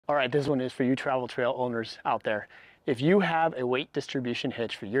All right, this one is for you travel trail owners out there. If you have a weight distribution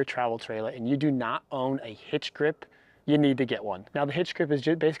hitch for your travel trailer and you do not own a HitchGrip, you need to get one. Now the HitchGrip is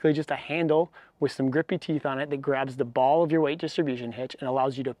basically just a handle with some grippy teeth on it that grabs the ball of your weight distribution hitch and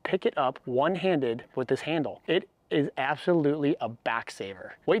allows you to pick it up one-handed with this handle. It is absolutely a back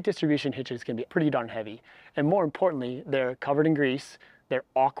saver. Weight distribution hitches can be pretty darn heavy, and more importantly, they're covered in grease, they're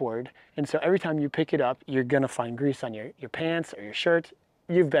awkward, and so every time you pick it up, you're gonna find grease on your pants or your shirt.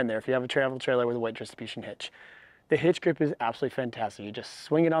 You've been there if you have a travel trailer with a weight distribution hitch. The HitchGrip is absolutely fantastic. You just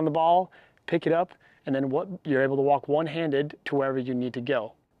swing it on the ball, pick it up, and then you're able to walk one-handed to wherever you need to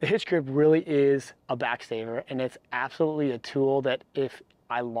go. The HitchGrip really is a back saver, and it's absolutely a tool that if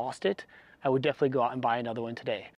I lost it, I would definitely go out and buy another one today.